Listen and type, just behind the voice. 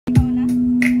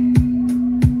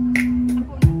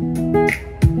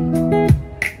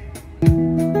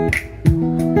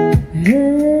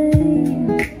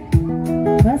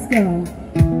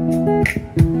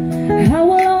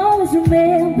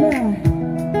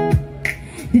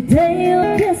day you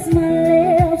kiss my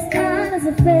lips, light as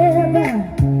a feather.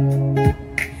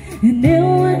 And it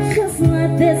went just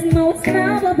like this. No, it's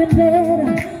never been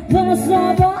better. When I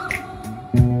saw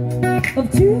of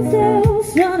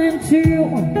 2002,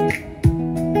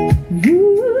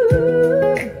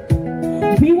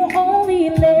 we were only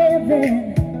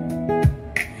 11,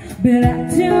 but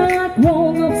acting like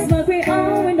grown-ups, like we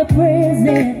are in the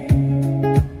present.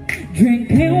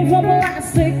 Drinking from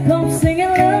plastic cups, singing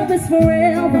love is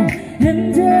forever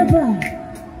and ever.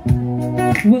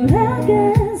 Well, I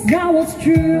guess that was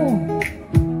true.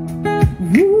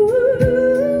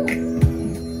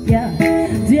 Yeah,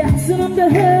 dancing on the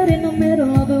hood in the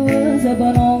middle of the woods,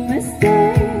 but on this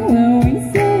day when we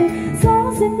say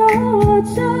songs and know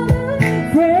each other,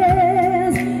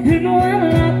 friends, and when I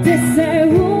like to say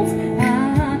rules, I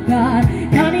got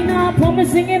 99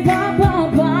 promising and bye bye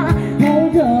bye.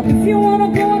 Hold up, if you wanna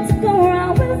go to go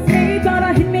around with me,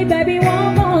 gotta hit me, baby,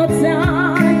 one more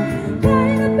time.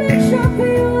 Paint a picture for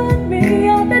you and me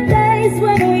on the days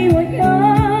when we were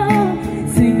young,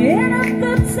 singing at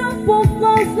the top of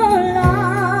those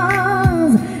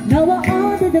lungs. Now we're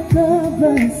under the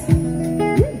covers.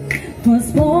 Was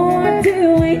born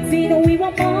to 18, we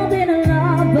were more than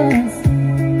lovers.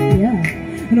 Yeah,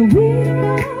 and we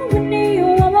don't need you,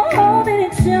 we were holding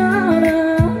each other.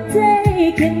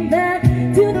 Taking back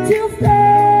to 2002.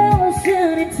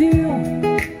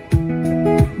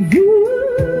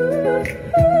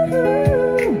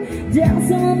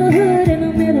 Dancing on the hood in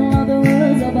the middle of the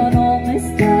woods, about on this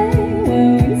day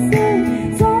where we sing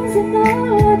songs and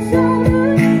know each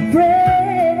other,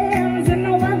 friends, and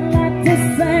no one like to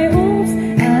say oops,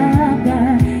 I've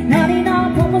got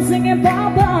 99 promise singing bye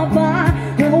bye bye.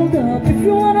 Hold up, if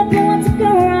you wanna go and take a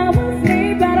ride with me,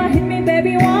 better hit me,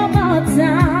 baby, one more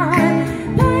time.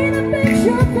 Paint a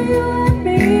picture for you and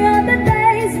me on the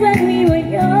days when we were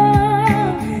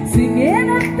young, singing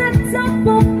at the top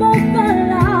of both our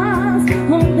lungs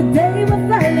on the day we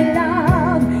fell in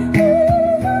love.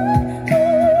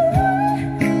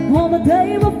 On the day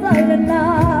we fell in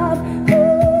love.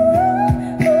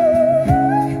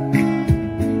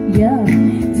 Yeah,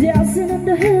 dancing in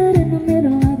the hood in the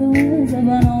middle of the woods,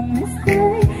 but on this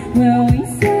day where we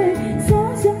say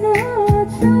songs and know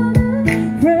each other,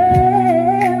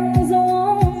 friends, I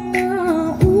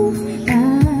wanna oops, I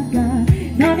got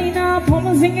 99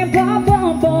 promise singing bye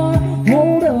bye bye.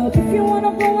 Hold up, if you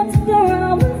wanna go and take a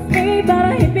ride with me,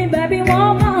 better hit me, baby,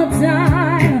 one more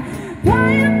time.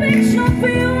 Paint a picture for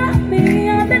you and me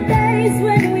on the days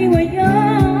when we were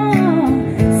young,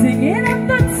 singing at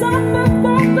the top of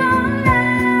both our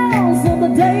lungs on the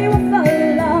day we fell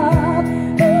in love.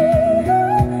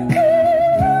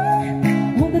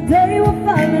 On the day we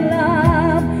fell in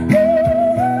love.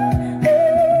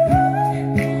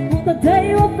 On the day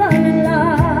we fell in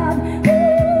love.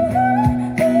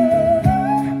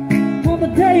 On the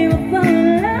day we fell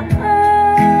in love.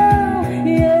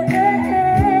 Yeah,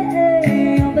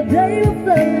 on the day we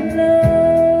fell in love.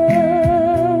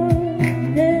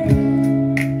 Yeah.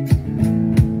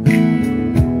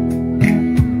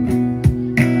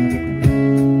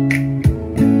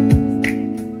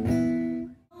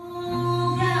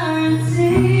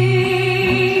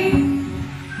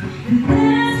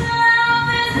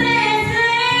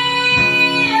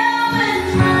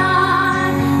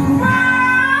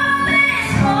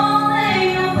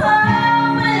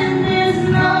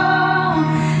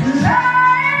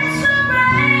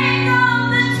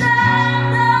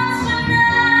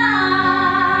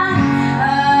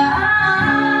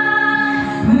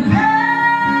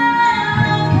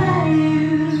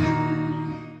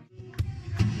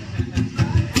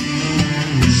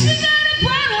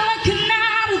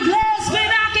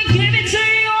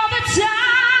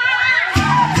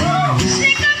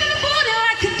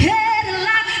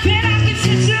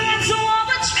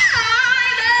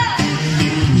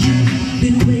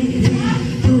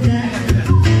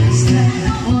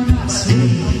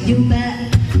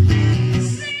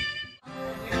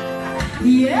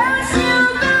 Yes, you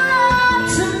belong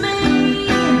to me,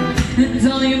 and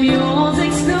all your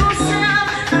music's exclusive.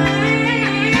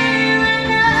 Leaving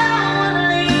now,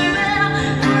 leaving,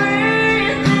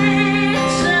 breathing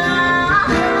shine.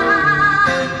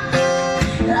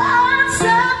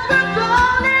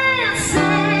 Unseparable, it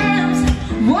seems,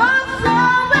 we're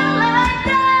flowing like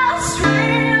a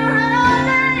stream,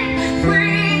 running,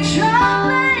 free,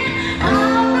 traveling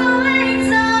on the wings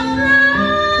of love.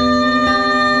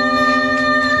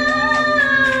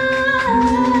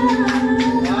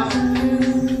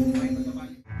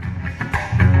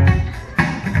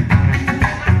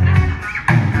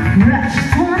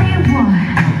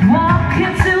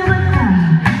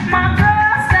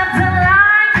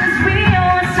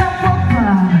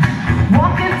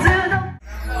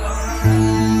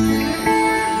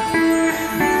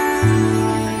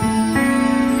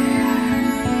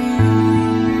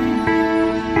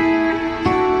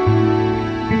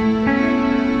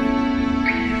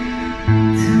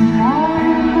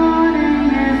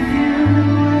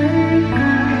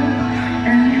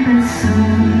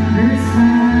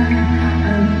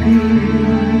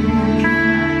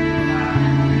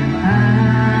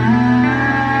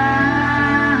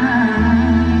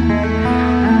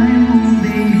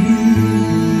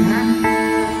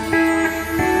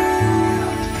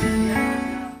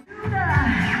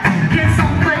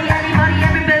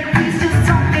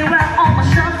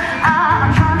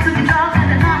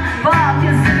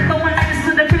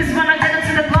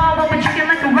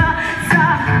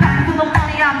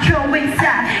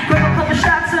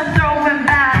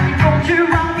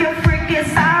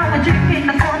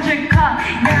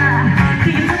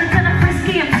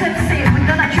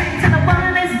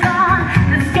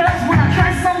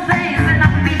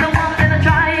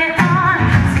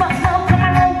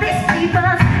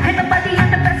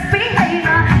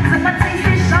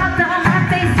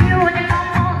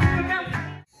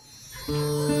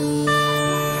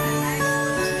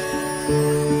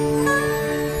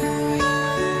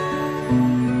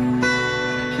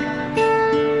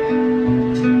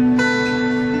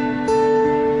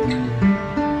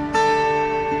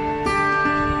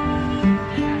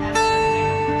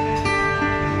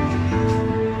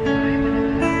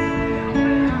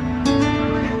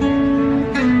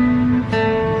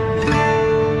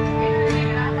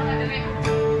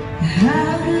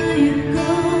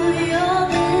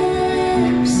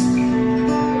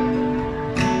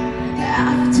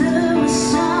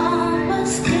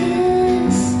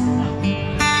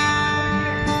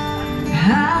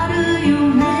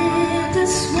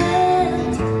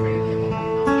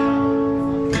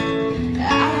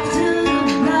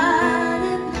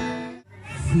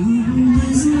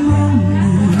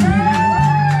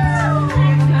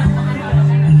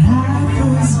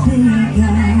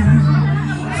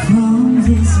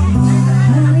 this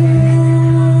moment.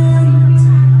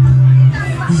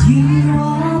 You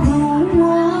are the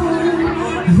one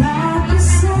right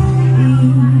beside me.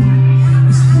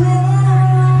 It's where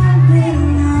I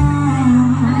belong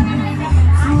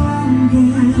from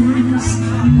this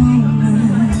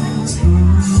moment on.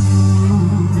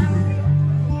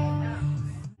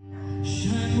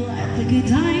 Shine bright like a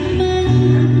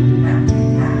diamond.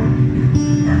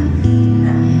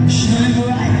 Shine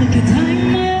bright like a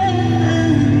diamond.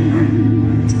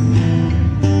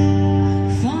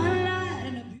 Find light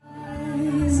in a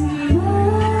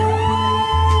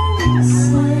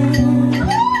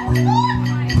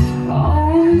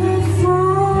all the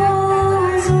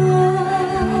frozen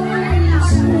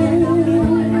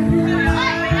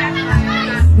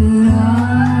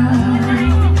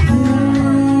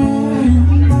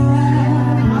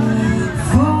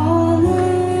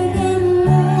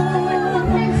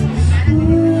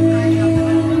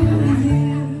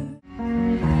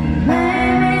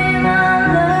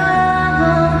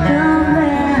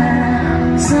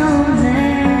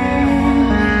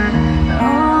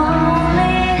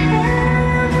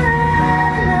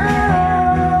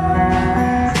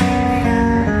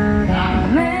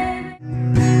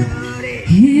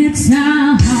it's a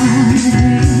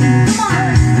heartache. Come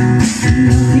on, nothing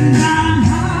but a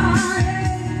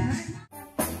heartache.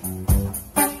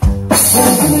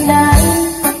 When the night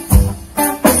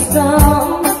is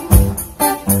gone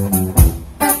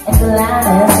and the light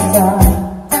is dark,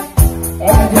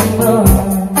 and the moon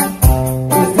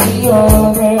is the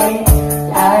only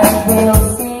light we'll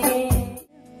see.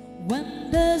 When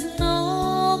there's no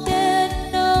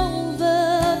getting over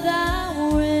that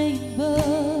rainbow,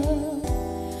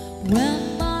 when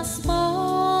my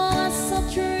smallest of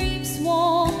dreams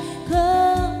won't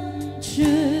come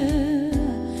true,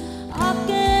 I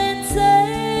can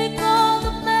take all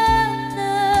the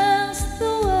madness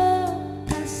the world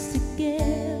has to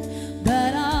give,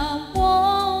 but I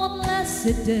won't last a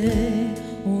day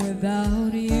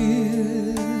without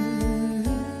you.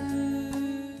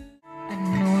 I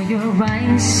know your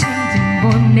eyes seem to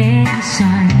morning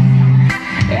sun.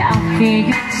 I feel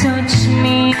you touch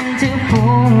me in the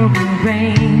pouring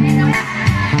rain,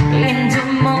 in the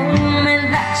moment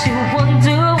that you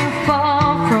wander far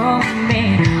from me.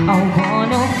 I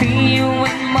wanna feel you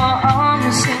in my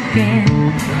arms again.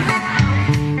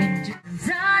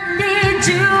 I need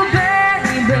you,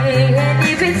 baby, and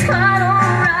if it's hard or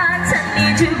right, I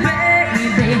need you,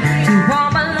 baby. Through all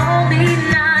my lonely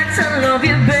nights, I love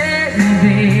you,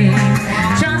 baby.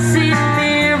 Just sit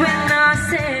here when I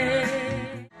say,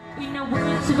 in the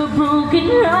words of a broken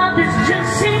heart, it's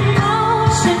just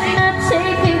emotion not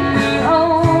taking me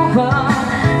over.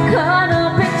 Caught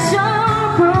up in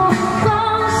sorrow,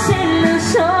 lost in the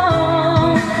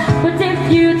song. But if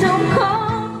you don't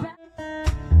come back,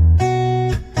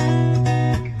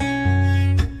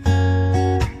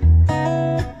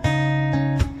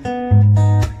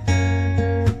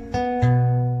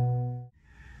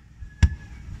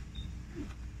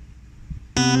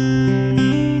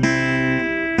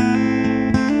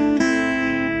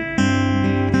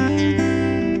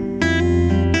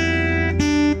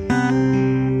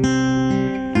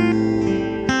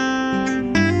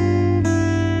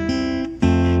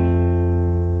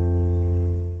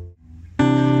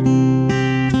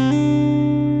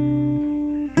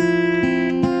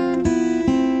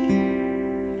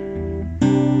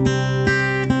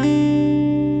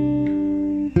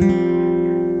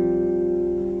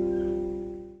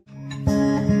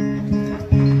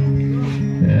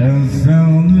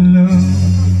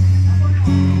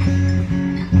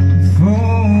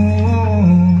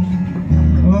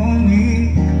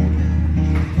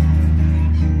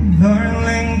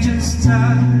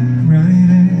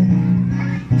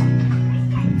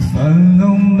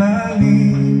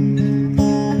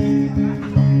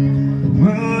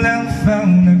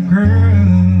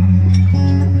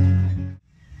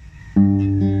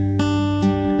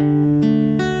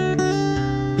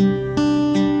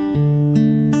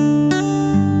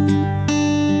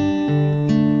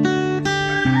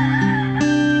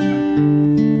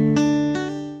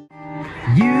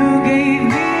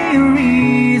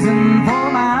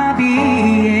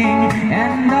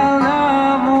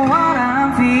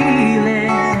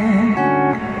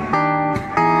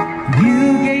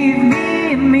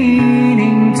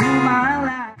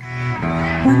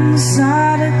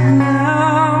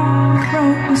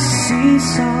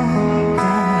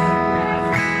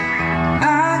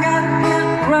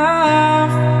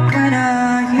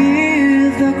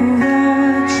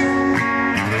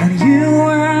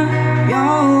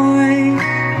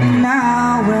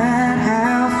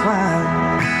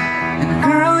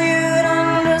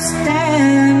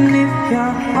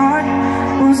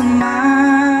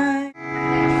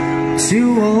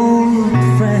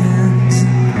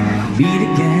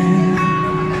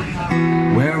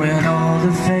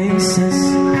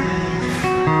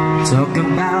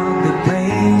 about the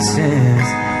places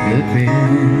we've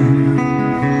been.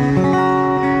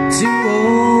 Two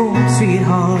old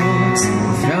sweethearts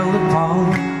fell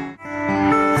apart.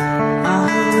 I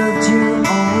loved you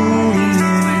only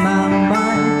in my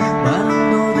mind, but I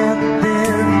know that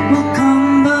there will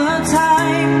come a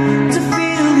time to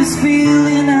feel this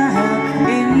feeling I have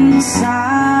inside.